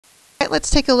let's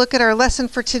take a look at our lesson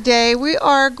for today. We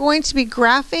are going to be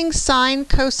graphing sine,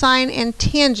 cosine, and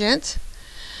tangent.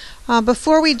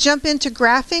 Before we jump into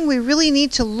graphing, we really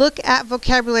need to look at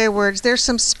vocabulary words. There's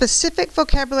some specific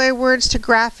vocabulary words to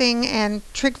graphing and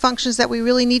trig functions that we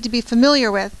really need to be familiar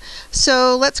with.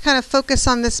 So let's kind of focus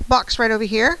on this box right over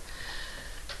here.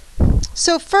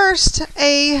 So first,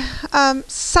 a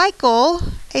cycle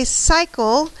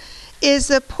is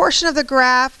the portion of the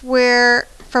graph where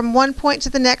from one point to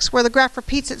the next where the graph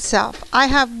repeats itself. I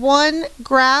have one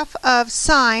graph of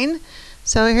sine.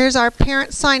 So here's our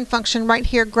parent sine function right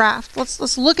here graphed.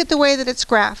 Let's look at the way that it's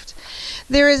graphed.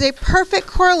 There is a perfect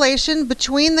correlation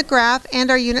between the graph and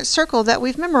our unit circle that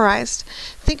we've memorized.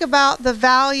 Think about the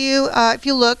value, if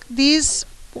you look, these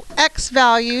x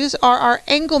values are our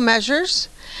angle measures,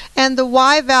 and the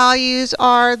y values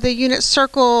are the unit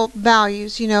circle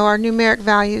values, our numeric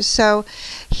values. So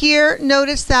here,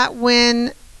 notice that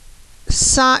when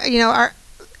our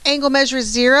angle measure is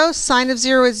 0, sine of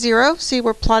 0 is 0. See,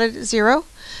 we're plotted at 0.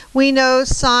 We know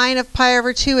sine of pi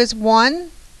over 2 is 1.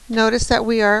 Notice that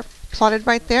we are plotted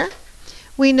right there.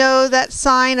 We know that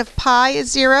sine of pi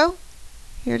is 0.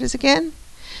 Here it is again.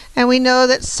 And we know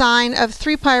that sine of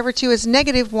 3 pi over 2 is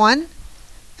negative 1.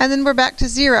 And then we're back to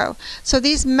 0. So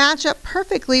these match up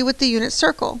perfectly with the unit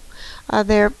circle.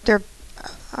 They're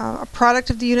a product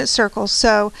of the unit circle.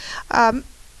 So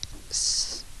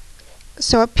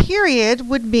a period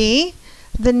would be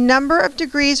the number of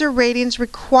degrees or radians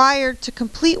required to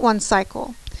complete one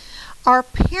cycle. Our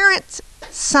parent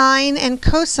sine and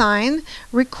cosine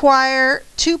require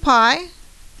 2 pi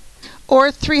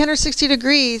or 360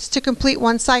 degrees to complete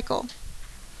one cycle.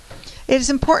 It is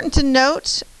important to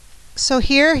note, so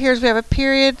here's we have a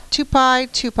period, 2 pi,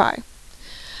 2 pi.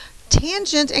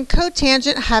 Tangent and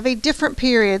cotangent have a different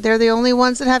period. They're the only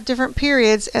ones that have different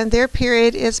periods, and their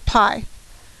period is pi.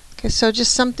 Okay, so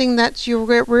just something that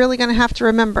you're really going to have to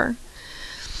remember.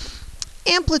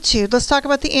 Amplitude. Let's talk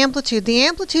about the amplitude. The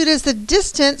amplitude is the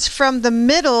distance from the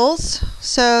middles,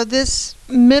 so this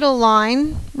middle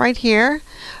line right here,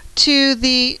 to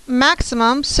the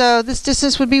maximum. So this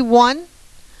distance would be 1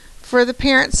 for the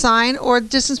parent sine, or the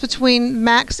distance between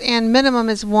max and minimum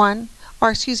is 1.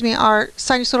 Or excuse me, our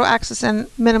sinusoidal axis and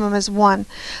minimum is 1.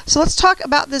 So let's talk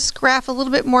about this graph a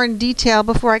little bit more in detail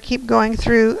before I keep going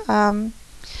through.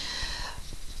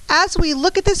 As we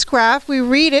look at this graph, we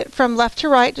read it from left to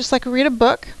right, just like we read a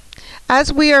book.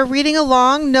 As we are reading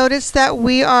along, notice that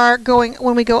we are going,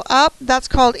 when we go up, that's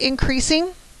called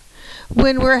increasing.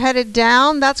 When we're headed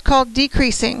down, that's called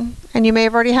decreasing. And you may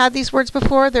have already had these words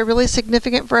before. They're really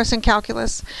significant for us in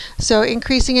calculus. So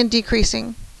increasing and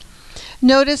decreasing.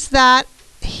 Notice that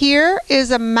here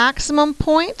is a maximum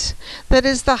point that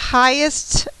is the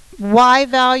highest y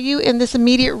value in this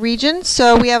immediate region.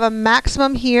 So we have a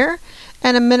maximum here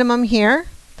and a minimum here.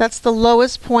 That's the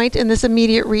lowest point in this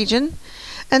immediate region.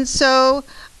 And so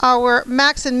our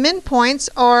max and min points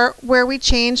are where we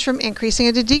change from increasing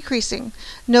into decreasing.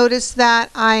 Notice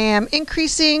that I am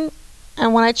increasing,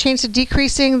 and when I change to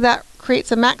decreasing, that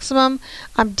creates a maximum.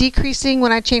 I'm decreasing.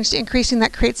 When I change to increasing,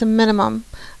 that creates a minimum.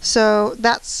 So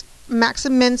that's max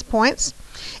and min points.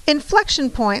 Inflection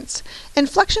points.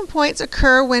 Inflection points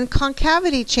occur when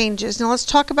concavity changes. Now let's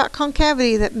talk about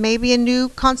concavity. That may be a new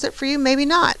concept for you, maybe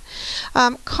not.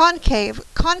 Concave.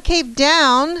 Concave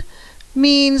down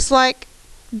means like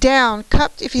down.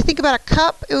 Cupped. If you think about a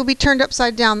cup, it will be turned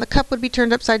upside down. The cup would be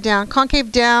turned upside down.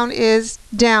 Concave down is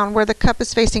down, where the cup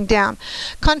is facing down.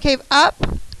 Concave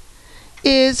up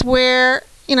is where,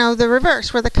 the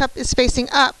reverse, where the cup is facing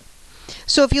up.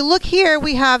 So if you look here,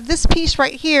 we have this piece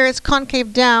right here is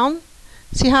concave down.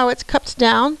 See how it's cupped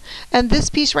down? And this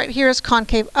piece right here is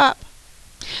concave up.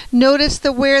 Notice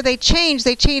that where they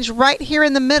change right here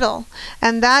in the middle,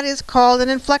 and that is called an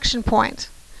inflection point.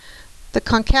 The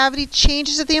concavity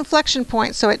changes at the inflection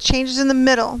point, so it changes in the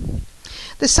middle.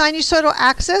 The sinusoidal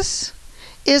axis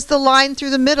is the line through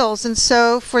the middles, and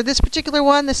so for this particular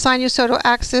one, the sinusoidal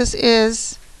axis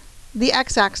is the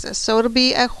x-axis. So it'll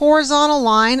be a horizontal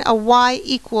line, a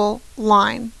y-equal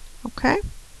line. Okay?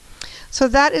 So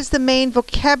that is the main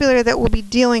vocabulary that we'll be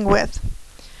dealing with.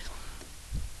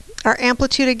 Our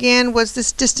amplitude again was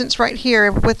this distance right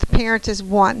here with the parent is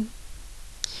 1.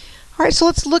 Alright, so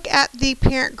let's look at the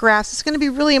parent graphs. It's going to be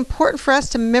really important for us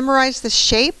to memorize the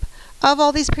shape of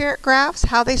all these parent graphs,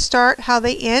 how they start, how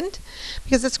they end,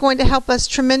 because it's going to help us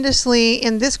tremendously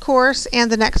in this course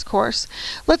and the next course.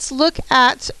 Let's look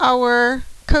at our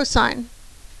cosine.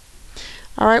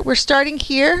 Alright, we're starting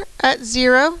here at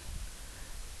 0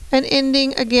 and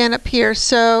ending again up here.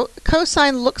 So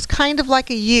cosine looks kind of like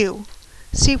a U.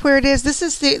 See where it is? This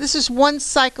is one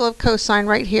cycle of cosine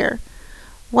right here.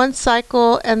 1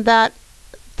 cycle, and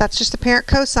that's just the parent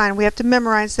cosine. We have to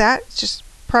memorize that. Just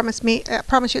promise you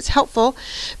it's helpful,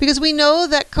 because we know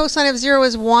that cosine of 0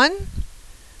 is 1,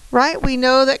 right? We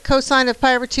know that cosine of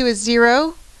pi over 2 is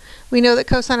 0. We know that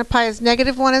cosine of pi is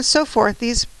 -1, and so forth.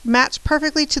 These match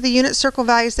perfectly to the unit circle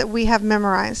values that we have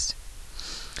memorized.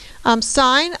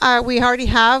 Sine, we already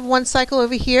have 1 cycle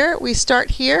over here. We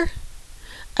start here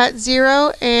at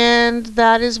 0, and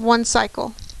that is 1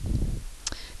 cycle.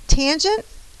 Tangent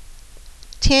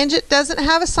doesn't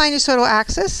have a sinusoidal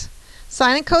axis.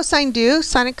 Sine and cosine do.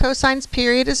 Sine and cosine's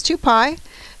period is 2 pi.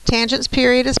 Tangent's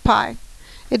period is pi.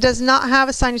 It does not have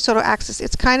a sinusoidal axis.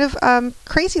 It's kind of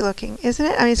crazy looking, isn't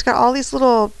it? I mean, it's got all these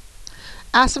little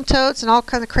asymptotes and all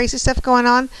kinds of crazy stuff going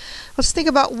on. Let's think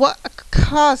about what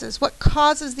causes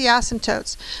the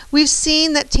asymptotes. We've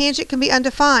seen that tangent can be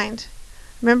undefined.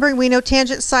 Remember, we know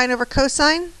tangent sine over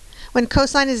cosine. When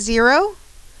cosine is 0,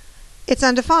 it's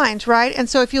undefined, right? And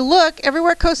so if you look,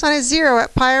 everywhere cosine is 0,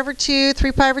 at pi over 2,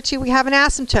 3 pi over 2, we have an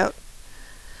asymptote.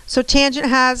 So tangent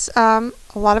has a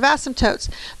lot of asymptotes.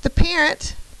 The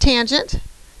parent tangent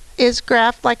is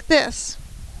graphed like this,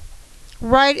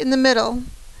 right in the middle.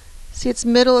 See, its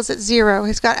middle is at 0.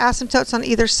 It's got asymptotes on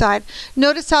either side.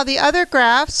 Notice how the other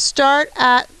graphs start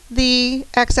at the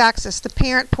x-axis, the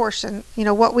parent portion,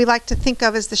 what we like to think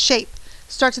of as the shape,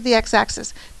 starts at the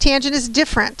x-axis. Tangent is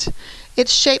different.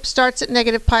 Its shape starts at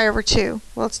 -pi over 2.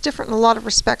 Well, it's different in a lot of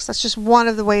respects. That's just one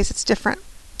of the ways it's different.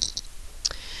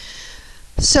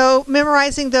 So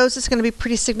memorizing those is going to be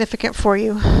pretty significant for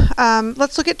you.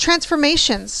 Let's look at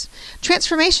transformations.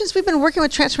 Transformations, we've been working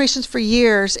with transformations for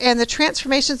years, and the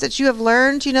transformations that you have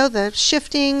learned, the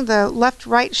shifting, the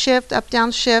left-right shift,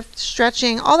 up-down shift,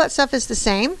 stretching, all that stuff is the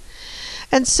same.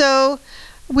 And so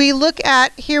we look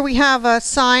at, here we have a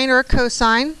sine or a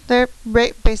cosine. They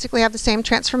basically have the same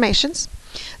transformations.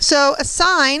 So a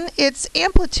sine, its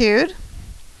amplitude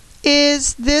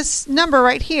is this number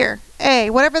right here, A.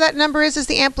 Whatever that number is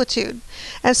the amplitude.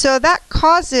 And so that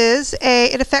causes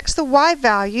it affects the y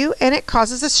value, and it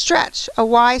causes a stretch, a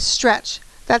y stretch.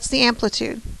 That's the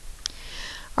amplitude.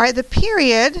 All right, the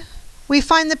period, we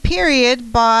find the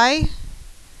period by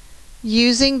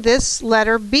using this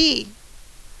letter B.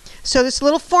 So this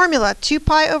little formula, 2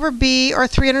 pi over b or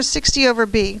 360 over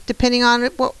b, depending on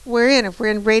what we're in, if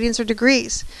we're in radians or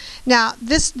degrees. Now,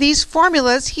 these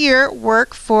formulas here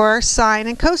work for sine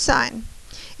and cosine.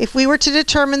 If we were to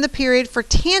determine the period for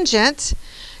tangent,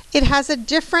 it has a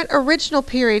different original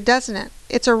period, doesn't it?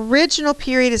 Its original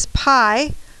period is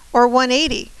pi or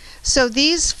 180. So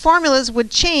these formulas would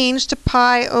change to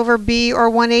pi over b or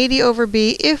 180 over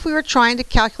b if we were trying to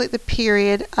calculate the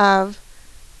period of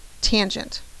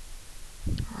tangent.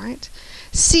 All right.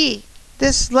 C,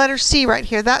 this letter C right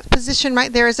here, that position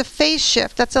right there is a phase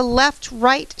shift. That's a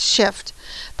left-right shift.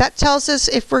 That tells us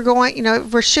if we're going,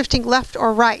 if we're shifting left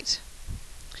or right.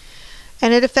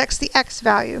 And it affects the x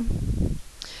value.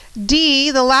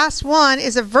 D, the last one,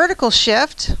 is a vertical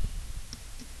shift.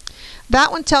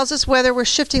 That one tells us whether we're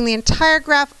shifting the entire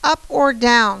graph up or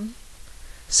down.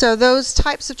 So those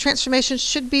types of transformations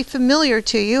should be familiar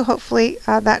to you. Hopefully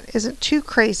that isn't too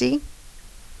crazy.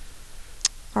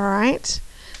 All right.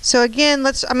 So again,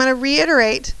 I'm going to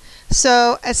reiterate.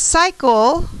 So a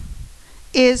cycle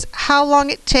is how long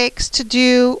it takes to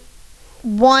do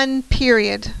one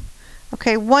period.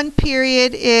 Okay, one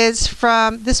period is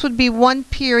this would be one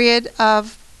period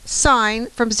of sine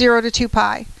from 0 to 2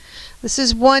 pi. This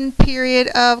is one period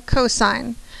of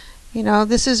cosine.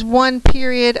 This is one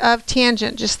period of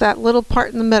tangent, just that little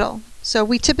part in the middle. So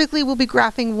we typically will be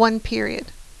graphing one period.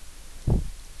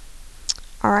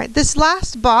 All right, this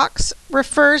last box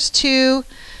refers to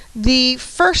the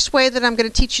first way that I'm going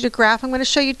to teach you to graph. I'm going to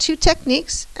show you two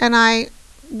techniques, and I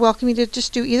welcome you to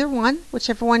just do either one,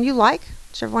 whichever one you like,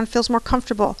 whichever one feels more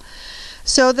comfortable.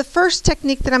 So the first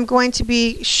technique that I'm going to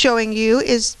be showing you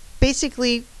is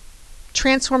basically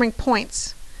transforming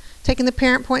points, taking the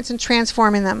parent points and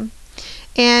transforming them.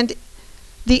 And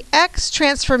the x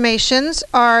transformations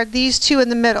are these two in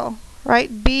the middle,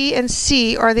 right? B and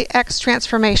C are the x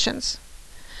transformations.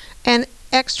 And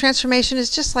x transformation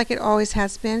is just like it always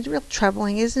has been. It's real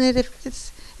troubling, isn't it?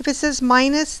 If it says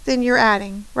minus, then you're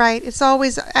adding, right? It's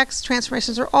always, x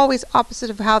transformations are always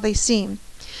opposite of how they seem.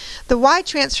 The y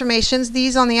transformations,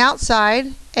 these on the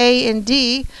outside, A and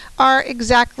D, are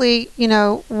exactly,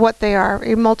 what they are,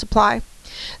 a multiply.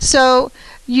 So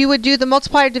you would do the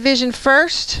multiply or division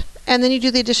first, and then you do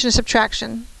the addition and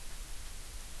subtraction.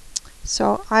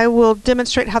 So I will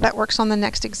demonstrate how that works on the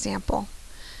next example.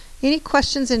 Any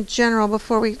questions in general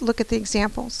before we look at the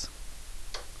examples?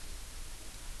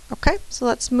 Okay, so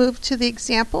let's move to the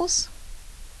examples.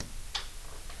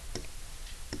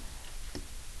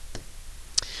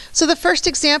 So the first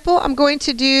example, I'm going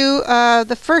to do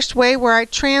the first way where I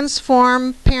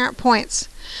transform parent points.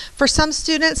 For some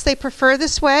students, they prefer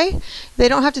this way. They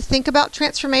don't have to think about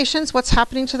transformations, what's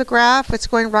happening to the graph, it's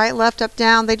going right, left, up,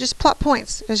 down. They just plot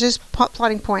points. It's just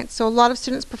plotting points. So a lot of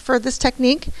students prefer this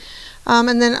technique.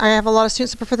 And then I have a lot of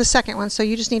students that prefer the second one. So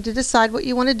you just need to decide what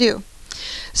you want to do.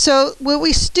 So what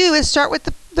we do is start with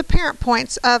the parent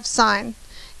points of sine.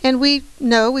 And we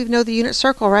know the unit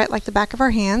circle, right, like the back of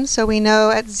our hand. So we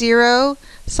know at 0,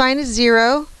 sine is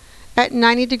 0. At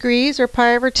 90 degrees, or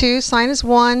pi over 2, sine is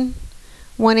 1.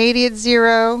 180 at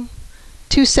 0.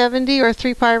 270, or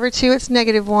 3 pi over 2, it's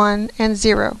 -1 and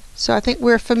 0. So I think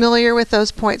we're familiar with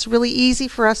those points. Really easy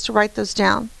for us to write those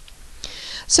down.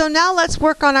 So now let's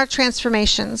work on our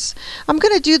transformations. I'm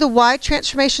going to do the y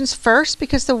transformations first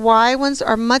because the y ones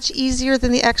are much easier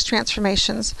than the x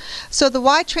transformations. So the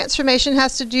y transformation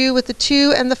has to do with the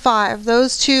 2 and the 5.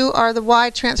 Those two are the y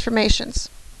transformations.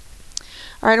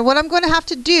 All right, and what I'm going to have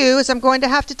to do is I'm going to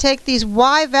have to take these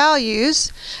y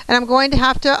values and I'm going to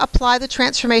have to apply the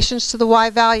transformations to the y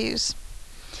values.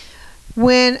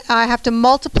 When I have to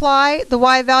multiply the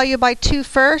y value by 2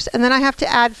 first, and then I have to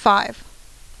add 5.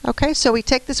 Okay, so we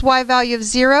take this y value of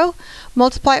 0,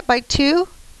 multiply it by 2,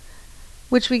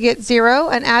 which we get 0,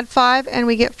 and add 5, and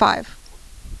we get 5.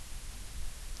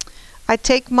 I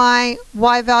take my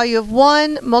y value of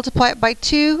 1, multiply it by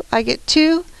 2, I get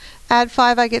 2, add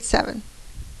 5, I get 7.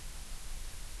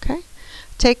 Okay,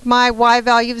 take my y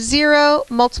value of 0,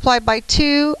 multiply by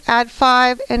 2, add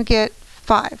 5, and get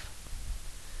 5.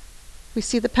 We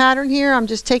see the pattern here. I'm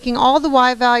just taking all the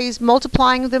y values,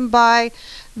 multiplying them by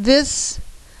this,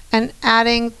 and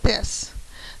adding this.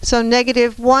 So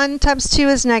 -1 times 2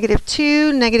 is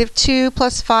 -2. -2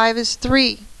 plus 5 is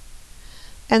 3.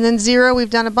 And then 0 we've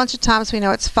done a bunch of times. We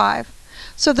know it's 5.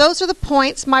 So those are the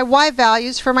points, my y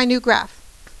values for my new graph.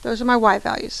 Those are my y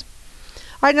values.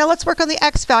 All right, now let's work on the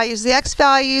x values. The x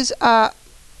values are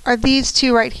these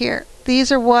two right here.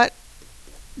 These are what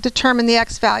determine the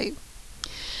x value.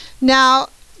 Now,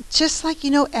 just like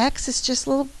x is just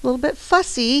a little bit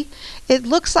fussy, it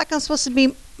looks like I'm supposed to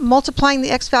be multiplying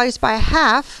the x values by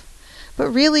 1/2, but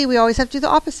really we always have to do the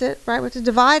opposite, right? We have to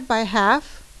divide by 1/2.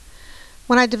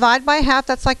 When I divide by 1/2,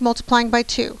 that's like multiplying by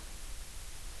 2.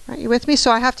 Right, you with me?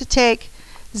 So I have to take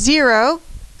 0,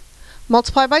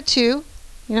 multiply by 2,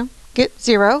 get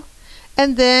 0,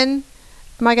 and then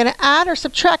am I going to add or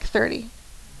subtract 30?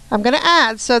 I'm going to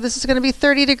add, so this is going to be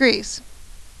 30 degrees.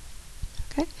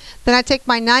 Okay. Then I take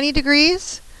my 90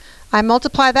 degrees, I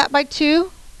multiply that by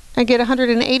 2, and get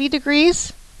 180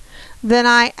 degrees. Then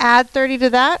I add 30 to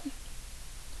that.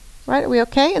 Right, are we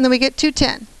okay? And then we get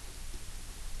 210.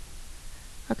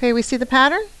 Okay, we see the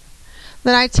pattern?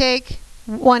 Then I take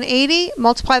 180,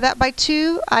 multiply that by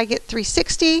 2, I get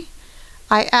 360.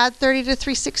 I add 30 to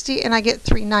 360 and I get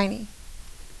 390.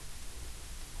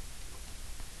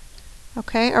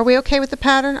 Okay, are we okay with the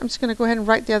pattern? I'm just going to go ahead and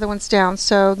write the other ones down.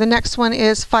 So the next one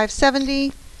is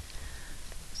 570.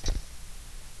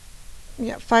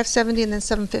 Yeah, 570 and then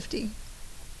 750.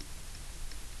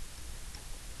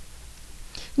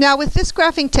 Now with this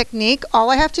graphing technique, all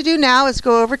I have to do now is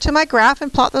go over to my graph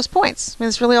and plot those points. I mean,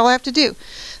 that's really all I have to do.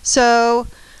 So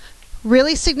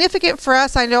really significant for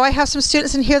us, I know I have some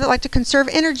students in here that like to conserve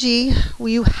energy.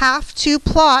 You have to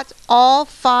plot all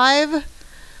 5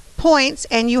 points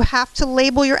and you have to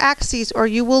label your axes or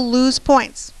you will lose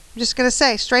points. I'm just going to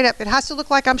say straight up, it has to look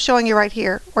like I'm showing you right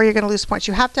here or you're going to lose points.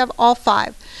 You have to have all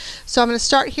 5. So I'm going to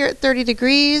start here at 30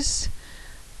 degrees.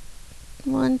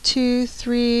 1, 2,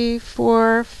 3,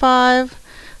 4, 5.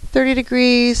 30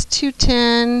 degrees,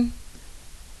 210,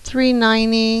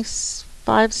 390,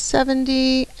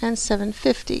 570, and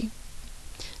 750.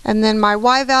 And then my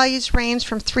y values range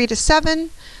from 3 to 7.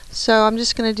 So I'm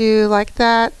just going to do like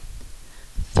that.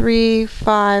 3,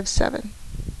 5, 7.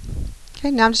 Okay,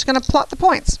 now I'm just going to plot the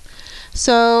points.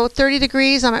 So 30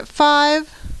 degrees, I'm at 5.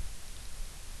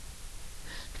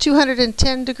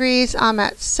 210 degrees, I'm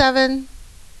at 7.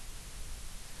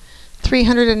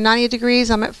 390 degrees,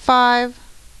 I'm at 5.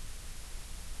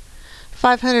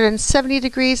 570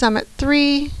 degrees, I'm at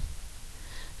 3.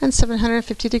 And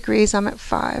 750 degrees, I'm at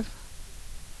 5.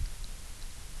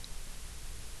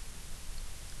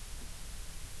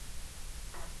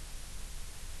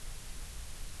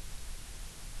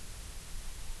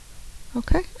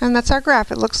 Okay, and that's our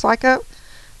graph. It looks like a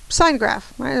sine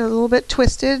graph, right? A little bit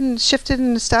twisted and shifted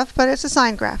and stuff, but it's a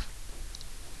sine graph.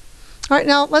 All right,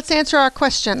 now let's answer our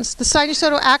questions. The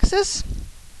sinusoidal axis,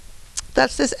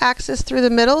 that's this axis through the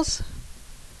middles.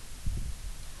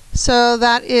 So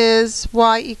that is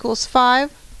y equals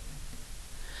 5.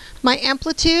 My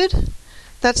amplitude,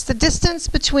 That's the distance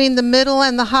between the middle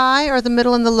and the high, or the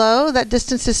middle and the low. That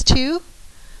distance is 2.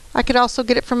 I could also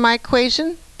get it from my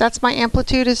equation. That's my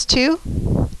amplitude is 2.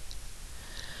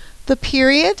 The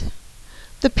period.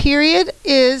 The period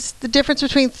is the difference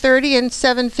between 30 and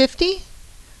 750.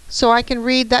 So I can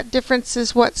read that difference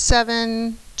is what,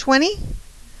 720?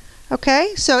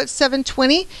 Okay, so it's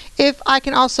 720. If I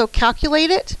can also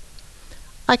calculate it,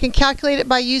 I can calculate it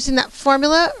by using that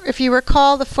formula. If you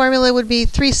recall, the formula would be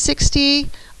 360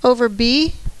 over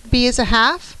b. b is a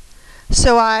half.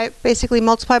 So I basically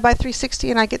multiply by 360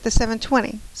 and I get the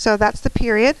 720. So that's the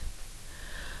period.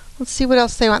 Let's see what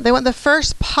else they want. They want the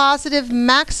first positive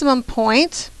maximum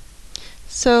point.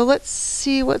 So let's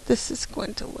see what this is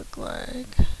going to look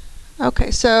like.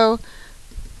 Okay, so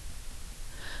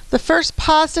the first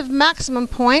positive maximum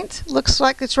point looks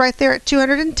like it's right there at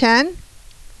 210.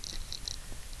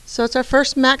 So it's our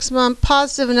first maximum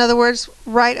positive, in other words,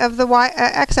 right of the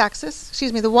x-axis,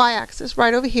 excuse me, the y-axis,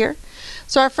 right over here.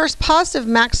 So our first positive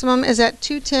maximum is at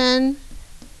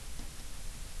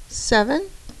 210.7.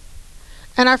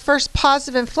 And our first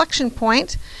positive inflection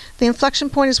point, the inflection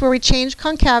point is where we change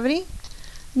concavity.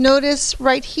 Notice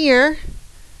right here,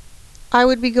 I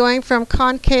would be going from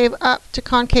concave up to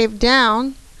concave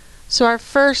down. So our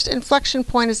first inflection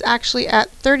point is actually at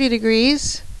 30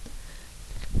 degrees.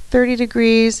 30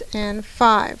 degrees and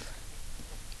 5.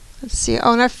 Let's see.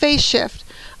 Oh, and our phase shift.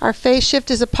 Our phase shift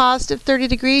is a positive 30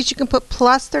 degrees. You can put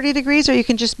plus 30 degrees, or you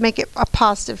can just make it a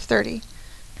positive 30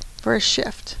 for a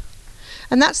shift.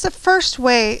 And that's the first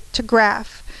way to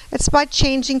graph. It's by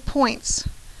changing points.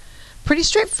 Pretty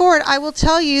straightforward. I will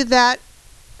tell you that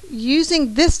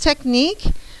using this technique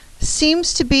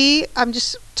seems to be, I'm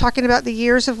just talking about the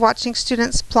years of watching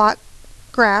students plot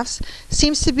graphs,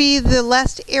 seems to be the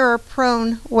less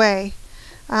error-prone way.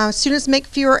 Students make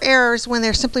fewer errors when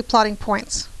they're simply plotting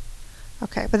points.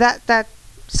 Okay, but that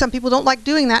some people don't like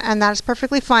doing that, and that is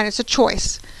perfectly fine. It's a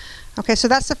choice. Okay, so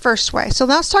that's the first way. So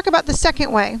now let's talk about the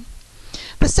second way.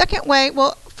 The second way,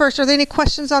 well, first, are there any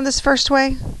questions on this first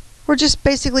way? We're just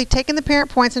basically taking the parent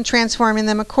points and transforming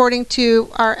them according to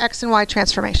our x and y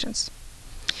transformations.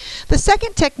 The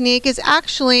second technique is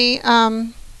actually,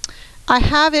 I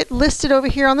have it listed over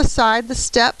here on the side, the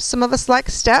steps. Some of us like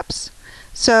steps.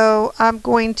 So I'm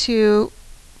going to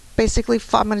basically,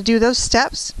 I'm going to do those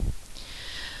steps.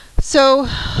 So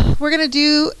we're going to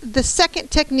do the second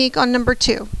technique on number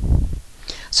 2.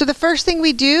 So the first thing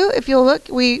we do, if you'll look,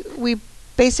 we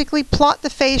basically plot the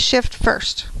phase shift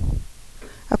first.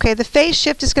 Okay, the phase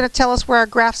shift is going to tell us where our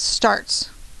graph starts,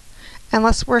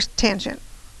 unless we're tangent.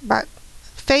 But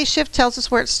phase shift tells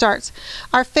us where it starts.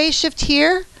 Our phase shift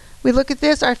here, we look at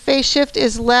this, our phase shift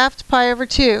is left pi over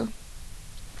 2.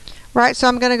 Right, so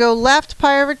I'm going to go left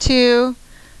pi over 2,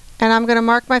 and I'm going to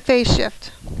mark my phase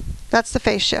shift. That's the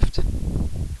phase shift.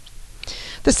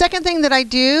 The second thing that I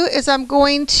do is I'm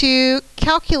going to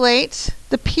calculate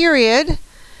the period,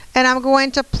 and I'm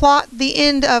going to plot the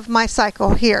end of my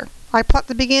cycle here. I plot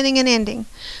the beginning and ending.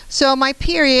 So my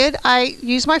period, I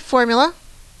use my formula.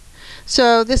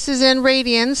 So this is in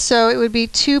radians, so it would be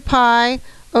 2 pi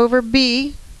over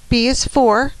b. b is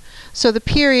 4. So the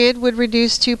period would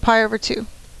reduce 2 pi over 2.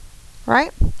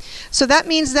 Right? So that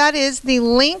means that is the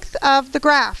length of the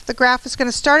graph. The graph is going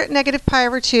to start at negative pi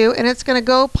over 2, and it's going to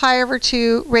go pi over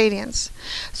 2 radians.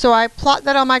 So I plot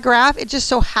that on my graph. It just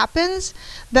so happens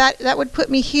that that would put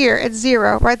me here at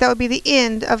 0. Right? That would be the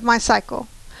end of my cycle,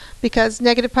 because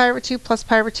negative pi over 2 plus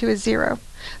pi over 2 is 0.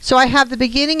 So I have the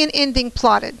beginning and ending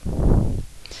plotted.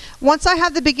 Once I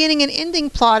have the beginning and ending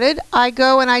plotted, I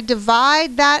go and I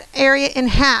divide that area in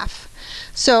half.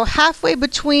 So halfway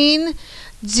between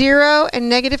 0 and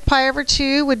negative pi over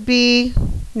 2 would be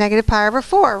negative pi over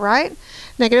 4, right?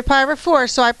 Negative pi over 4.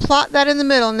 So I plot that in the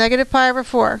middle, negative pi over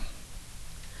 4.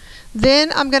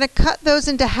 Then I'm going to cut those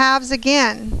into halves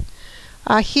again.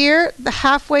 Here, the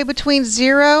halfway between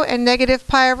 0 and negative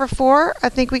pi over 4, I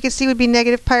think we can see would be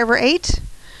negative pi over 8.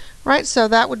 Right? So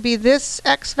that would be this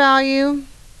x value.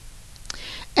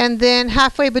 And then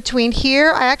halfway between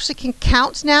here, I actually can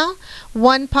count now.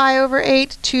 1 pi over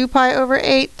 8, 2 pi over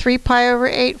 8, 3 pi over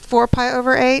 8, 4 pi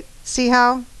over 8. See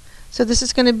how? So this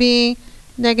is going to be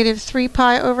negative 3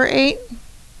 pi over 8.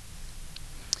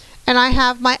 And I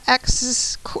have my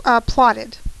x's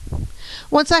plotted.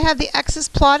 Once I have the x's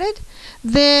plotted,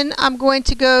 then I'm going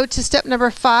to go to step number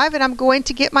 5, and I'm going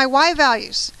to get my y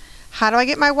values. How do I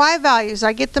get my y values?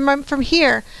 I get them from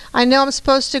here. I know I'm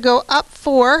supposed to go up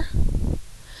 4.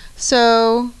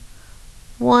 So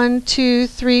 1, 2,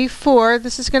 3, 4.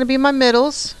 This is going to be my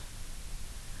middles.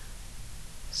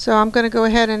 So I'm going to go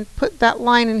ahead and put that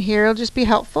line in here. It'll just be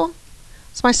helpful.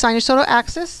 It's my sinusoidal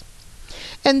axis.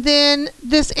 And then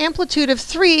this amplitude of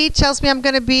 3 tells me I'm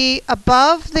going to be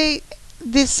above the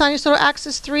sinusoidal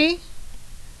axis 3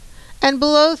 and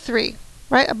below 3,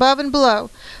 right? Above and below.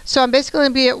 So I'm basically going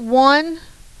to be at 1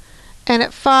 and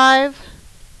at 5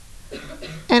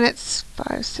 and it's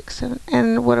 5, 6, 7,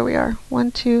 and what are we are?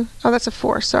 1, 2, oh, that's a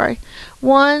 4, sorry.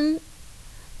 1,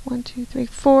 2, 3,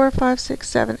 4, 5, 6,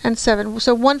 7, and 7.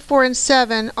 So 1, 4, and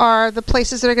 7 are the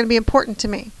places that are going to be important to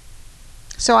me.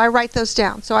 So I write those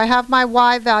down. So I have my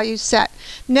y values set.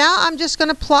 Now I'm just going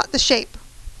to plot the shape.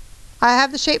 I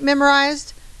have the shape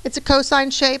memorized. It's a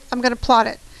cosine shape. I'm going to plot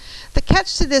it. The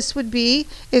catch to this would be,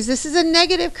 is this is a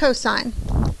negative cosine.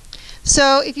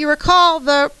 So if you recall,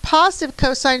 the positive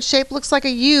cosine shape looks like a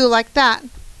U like that,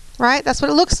 right? That's what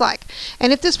it looks like.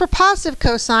 And if this were positive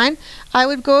cosine, I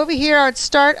would go over here, I would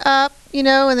start up, you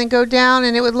know, and then go down,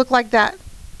 and it would look like that,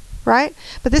 right?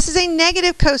 But this is a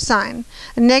negative cosine.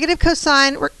 A negative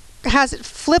cosine has it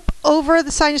flip over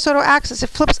the sinusoidal axis. It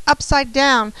flips upside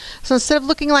down. So instead of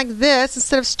looking like this,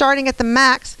 instead of starting at the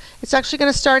max, it's actually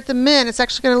going to start at the min. It's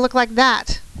actually going to look like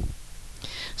that.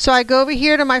 So I go over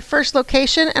here to my first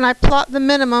location and I plot the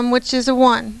minimum, which is a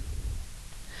 1.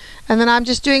 And then I'm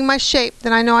just doing my shape.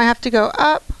 Then I know I have to go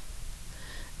up.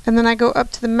 And then I go up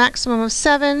to the maximum of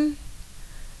 7.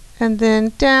 And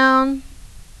then down.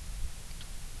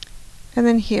 And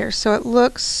then here. So it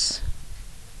looks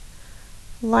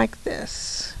like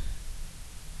this.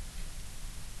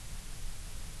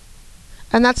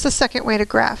 And that's the second way to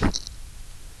graph.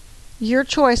 Your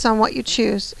choice on what you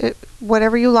choose.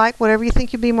 Whatever you like, whatever you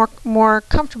think you'd be more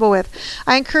comfortable with.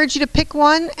 I encourage you to pick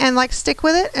one and like stick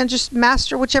with it and just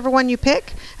master whichever one you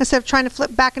pick instead of trying to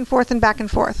flip back and forth and back and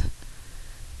forth.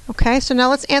 Okay, so now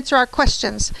let's answer our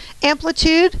questions.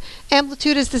 Amplitude.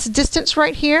 Amplitude is this distance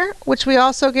right here, which we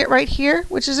also get right here,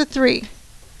 which is a 3.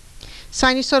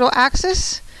 Sinusoidal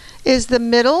axis is the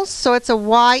middle, so it's a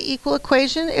y equal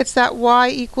equation. It's that y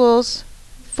equals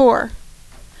 4.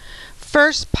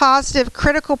 First positive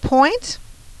critical point.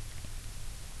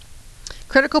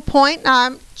 Critical point,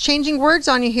 I'm changing words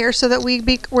on you here so that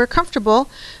we're comfortable.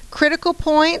 Critical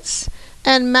points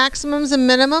and maximums and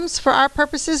minimums for our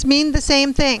purposes mean the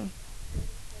same thing.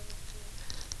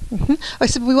 I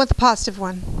said we want the positive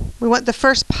one. We want the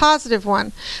first positive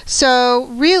one. So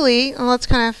really, let's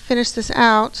kind of finish this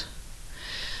out.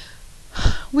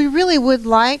 We really would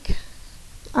like,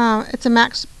 it's a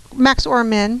max or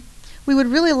min. We would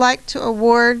really like to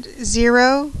award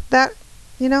 0, that,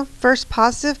 you know, first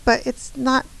positive, but it's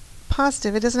not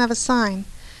positive. It doesn't have a sign.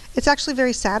 It's actually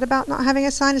very sad about not having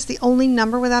a sign. It's the only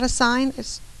number without a sign. I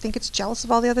think it's jealous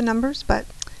of all the other numbers, but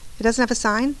it doesn't have a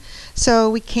sign. So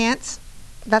we can't,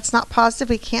 that's not positive.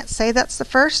 We can't say that's the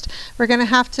first. We're going to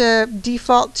have to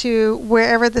default to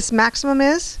wherever this maximum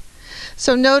is.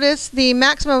 So notice the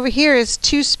maximum over here is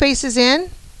 2 spaces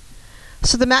in.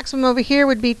 So the maximum over here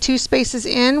would be 2 spaces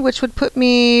in, which would put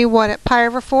me, what, at pi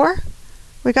over 4?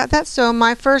 We got that? So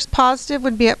my first positive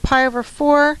would be at pi over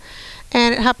 4,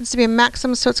 and it happens to be a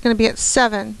maximum, so it's going to be at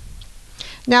 7.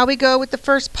 Now we go with the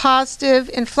first positive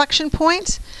inflection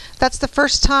point. That's the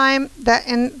first time that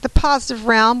in the positive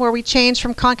realm where we change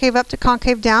from concave up to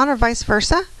concave down, or vice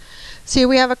versa. See,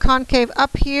 we have a concave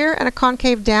up here and a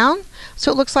concave down.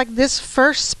 So it looks like this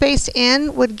first space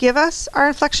in would give us our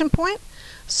inflection point.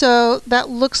 So that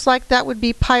looks like that would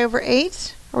be pi over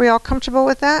 8. Are we all comfortable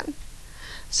with that?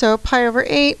 So pi over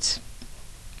 8.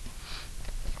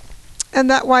 And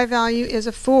that y value is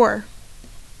a 4.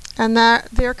 And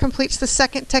that there completes the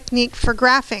second technique for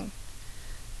graphing.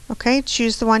 Okay,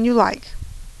 choose the one you like.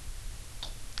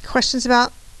 Questions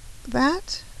about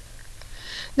that?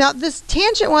 Now this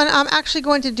tangent one, I'm actually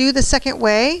going to do the second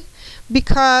way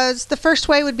because the first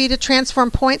way would be to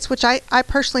transform points, which I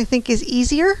personally think is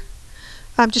easier.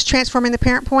 Just transforming the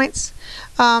parent points.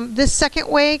 This second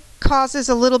way causes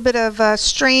a little bit of a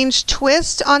strange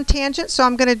twist on tangent, so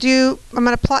I'm going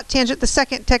to plot tangent the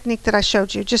second technique that I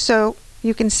showed you, just so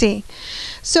you can see.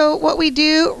 So what we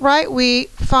do, right, we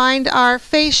find our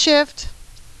phase shift.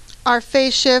 Our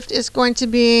phase shift is going to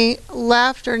be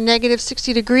left or negative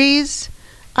 60 degrees.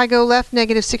 I go left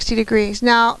negative 60 degrees.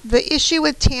 Now the issue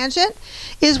with tangent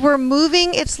is we're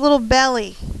moving its little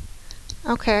belly.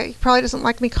 Okay, he probably doesn't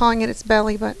like me calling it its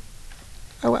belly, but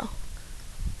oh well.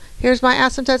 Here's my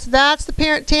asymptotes. That's the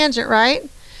parent tangent, right?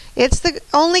 It's the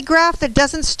only graph that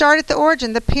doesn't start at the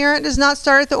origin. The parent does not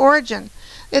start at the origin.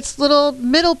 Its little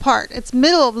middle part, its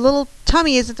middle little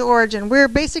tummy is at the origin. We're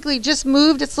basically just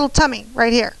moved its little tummy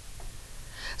right here.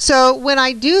 So when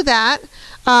I do that,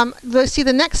 let's see,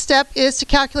 the next step is to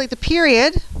calculate the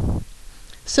period.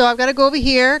 So I've got to go over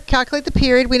here, calculate the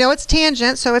period. We know it's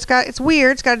tangent, so it's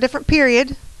weird. It's got a different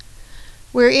period.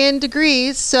 We're in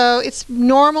degrees, so its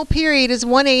normal period is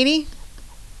 180.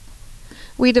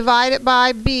 We divide it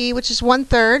by b, which is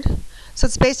 1/3. So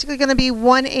it's basically going to be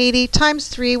 180 times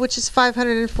 3, which is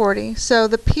 540. So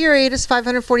the period is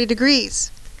 540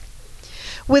 degrees.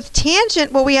 With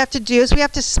tangent, what we have to do is we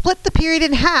have to split the period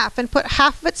in half and put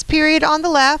half of its period on the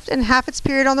left and half its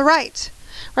period on the right.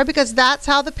 Right? Because that's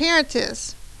how the parent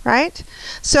is. Right?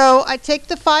 So I take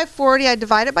the 540, I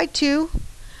divide it by 2.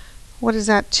 What is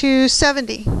that?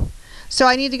 270. So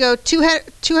I need to go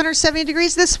 270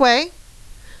 degrees this way,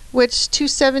 which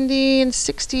 270 and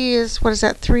 60 is, what is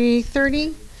that,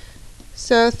 330?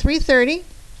 So 330.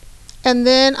 And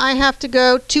then I have to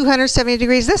go 270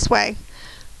 degrees this way.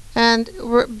 And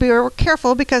we're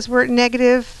careful because we're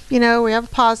negative, you know, we have a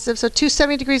positive. So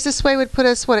 270 degrees this way would put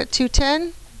us, what, at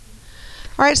 210?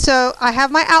 All right, so I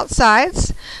have my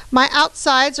outsides. My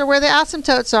outsides are where the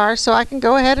asymptotes are, so I can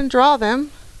go ahead and draw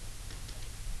them.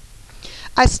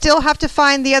 I still have to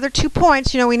find the other 2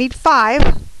 points. You know, we need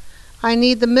 5. I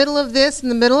need the middle of this and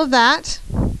the middle of that.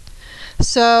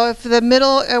 So if the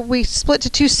middle, we split to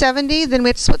 270, then we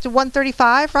have to split to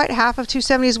 135, right? Half of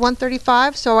 270 is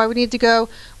 135, so I would need to go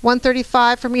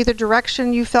 135 from either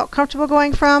direction you felt comfortable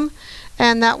going from,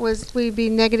 and that would be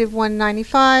negative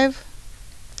 195.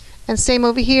 And same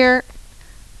over here,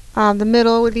 the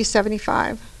middle would be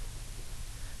 75.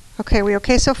 Okay, we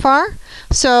okay so far?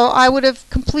 So I would have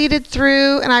completed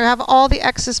through, and I have all the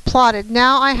x's plotted.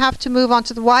 Now I have to move on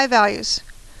to the y values.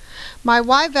 My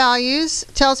y values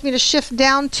tells me to shift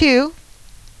down 2.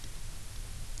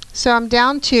 So I'm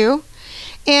down 2.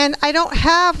 And I don't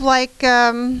have like,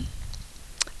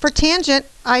 for tangent,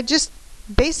 I just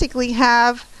basically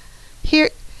have here,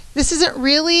 this isn't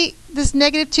really, this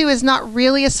 -2 is not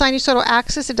really a sinusoidal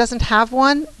axis. It doesn't have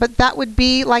one, but that would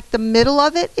be like the middle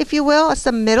of it, if you will. It's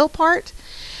the middle part.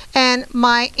 And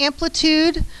my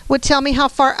amplitude would tell me how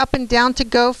far up and down to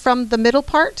go from the middle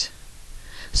part.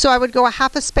 So I would go a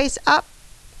half a space up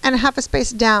and a half a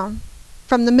space down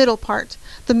from the middle part.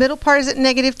 The middle part is at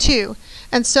 -2.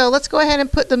 And so let's go ahead and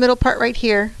put the middle part right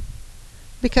here,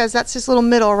 because that's his little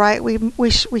middle, right?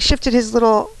 We shifted his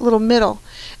little middle.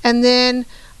 And then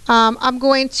I'm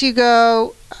going to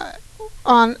go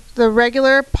on the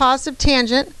regular positive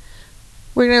tangent.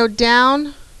 We're going to go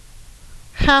down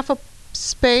half a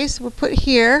space. We'll put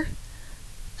here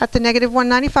at the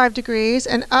 -195 degrees,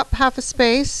 and up half a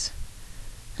space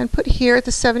and put here at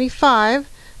the 75,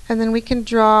 and then we can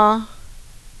draw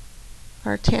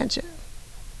our tangent.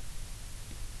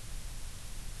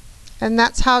 And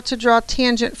that's how to draw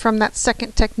tangent from that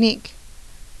second technique.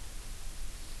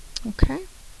 Okay.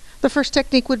 The first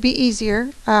technique would be easier,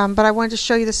 but I wanted to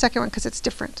show you the second one because it's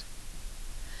different.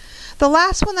 The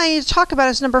last one that I need to talk about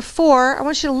is number 4. I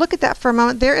want you to look at that for a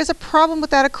moment. There is a problem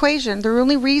with that equation. The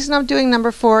only reason I'm doing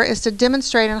number 4 is to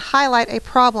demonstrate and highlight a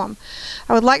problem.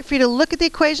 I would like for you to look at the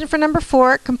equation for number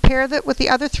 4, compare that with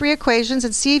the other 3 equations,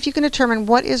 and see if you can determine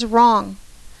what is wrong.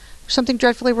 Something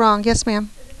dreadfully wrong. Yes, ma'am?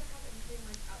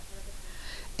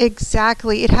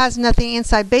 Exactly. It has nothing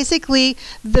inside. Basically,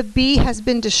 the B has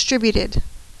been distributed.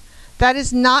 That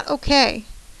is not okay.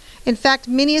 In fact,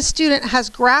 many a student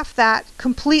has graphed that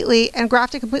completely and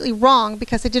graphed it completely wrong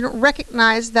because they didn't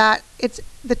recognize that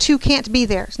the 2 can't be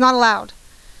there. It's not allowed.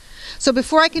 So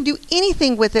before I can do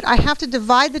anything with it, I have to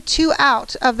divide the 2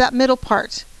 out of that middle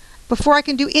part before I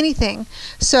can do anything.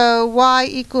 So y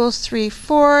equals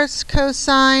 3/4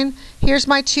 cosine. Here's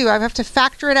my 2. I have to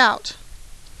factor it out.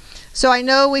 So I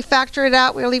know we factor it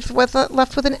out. We're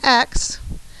left with an x.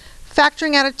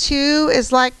 Factoring out a 2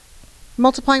 is like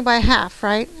multiplying by a half,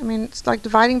 right? I mean, it's like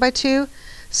dividing by 2.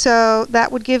 So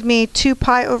that would give me 2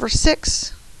 pi over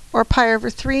 6 or pi over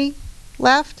 3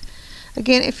 left.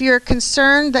 Again, if you're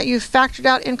concerned that you've factored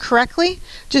out incorrectly,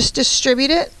 just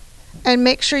distribute it and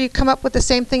make sure you come up with the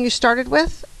same thing you started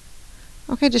with.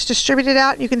 Okay, just distribute it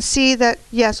out. You can see that,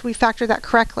 yes, we factored that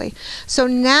correctly. So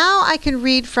now I can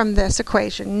read from this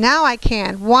equation. Now I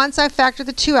can. Once I factor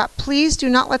the 2 out, please do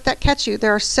not let that catch you.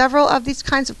 There are several of these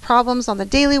kinds of problems on the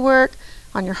daily work,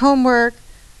 on your homework,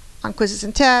 on quizzes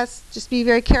and tests. Just be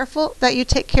very careful that you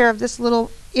take care of this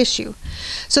little issue.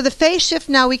 So the phase shift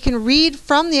now we can read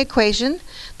from the equation.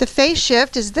 The phase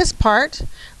shift is this part,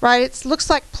 right? It looks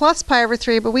like plus pi over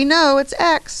 3, but we know it's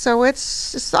x, so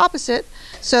it's the opposite.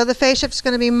 So the phase shift is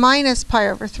going to be minus pi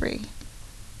over 3.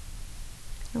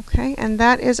 Okay, and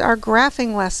that is our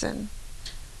graphing lesson.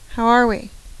 How are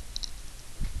we?